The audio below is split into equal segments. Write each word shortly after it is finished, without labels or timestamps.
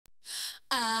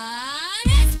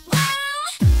Honest, oh,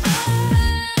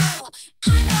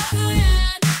 I know who you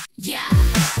are. Yeah.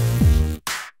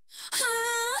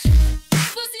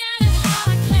 Was not at all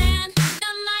I planned,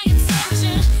 not my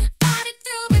intention. Fought it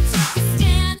through but took a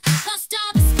stand. Lost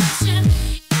all discussion.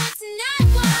 It's not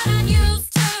what I'm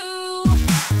used to.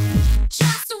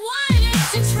 Just wanted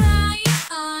to try it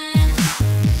on.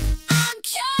 I'm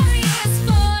curious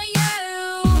for you.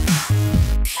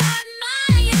 Caught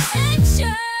my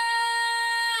attention.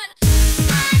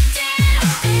 I did a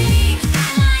thing, I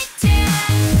liked it.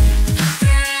 I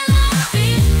threw love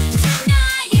in,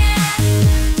 deny it.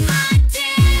 I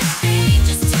did a thing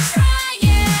just to try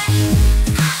it.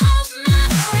 I hope my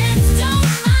friends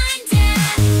don't mind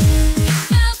it. It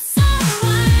felt so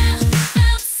wild,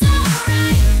 felt so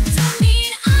right. Don't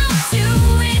mean I'll do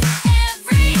it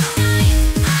every night.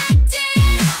 I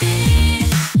did a thing,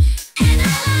 and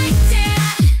I liked it.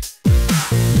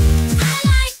 I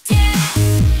liked it.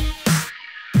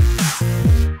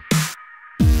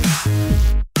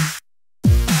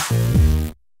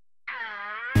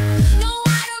 No,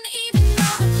 I don't even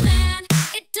know the plan.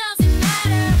 It doesn't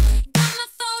matter. Got my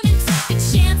phone and took a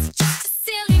chance. Just a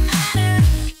silly matter.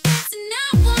 It's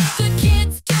not what good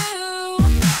kids do.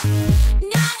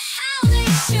 Not how they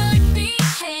should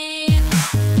behave.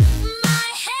 My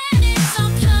head is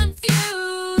all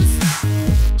confused.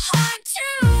 Hard to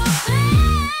obey.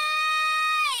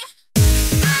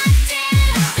 I did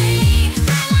a thing,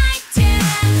 I liked it.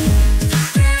 I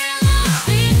threw love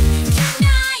in,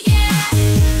 deny it.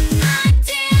 I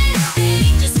did a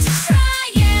thing just to try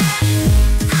it.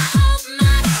 I hope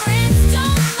my friends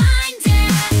don't mind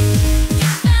it.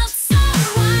 It felt so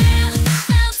wild,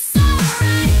 felt so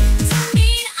right. Don't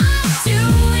mean I'll do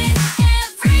it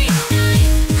every night.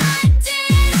 I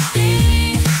did a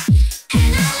thing,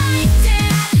 and I liked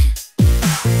it.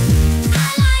 I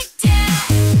liked it.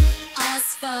 Us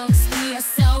folks, we are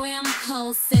so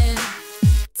impulsive.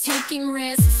 Taking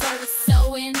risks, so it's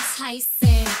so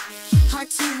enticing. Hard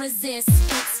to resist,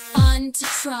 it's fun to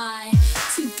try.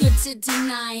 Too good to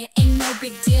deny, ain't no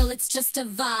big deal, it's just a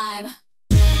vibe.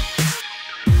 I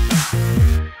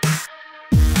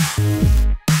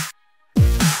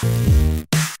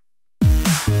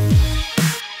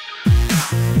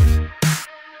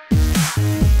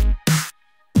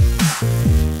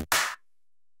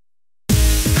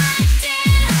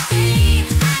did a thing,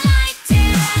 I liked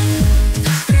it.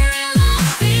 I threw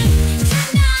love in,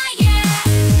 deny it.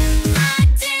 I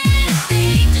did a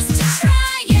thing just to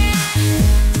try it.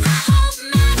 I hope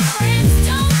my friends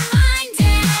don't mind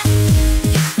it.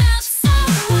 It felt so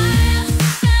wild,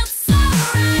 felt so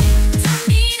right. Don't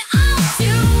mean I'll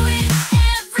do it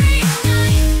every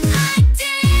night. I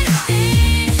did a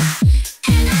thing,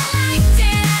 and I liked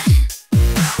it.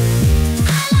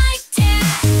 I liked it.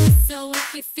 So if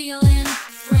you're feeling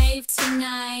brave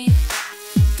tonight,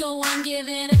 go on, give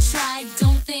it a try,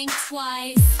 don't think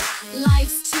twice.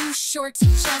 Life's too short to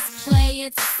just play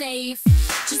it safe.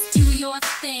 Just do your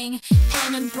thing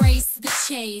and embrace the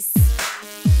chase.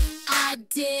 I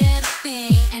did a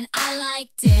thing and I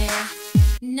liked it.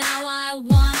 Now I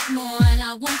want more and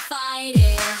I won't fight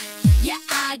it. Yeah,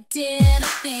 I did a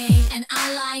thing and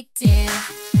I liked it.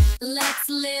 Let's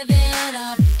live it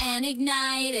up and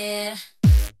ignite it.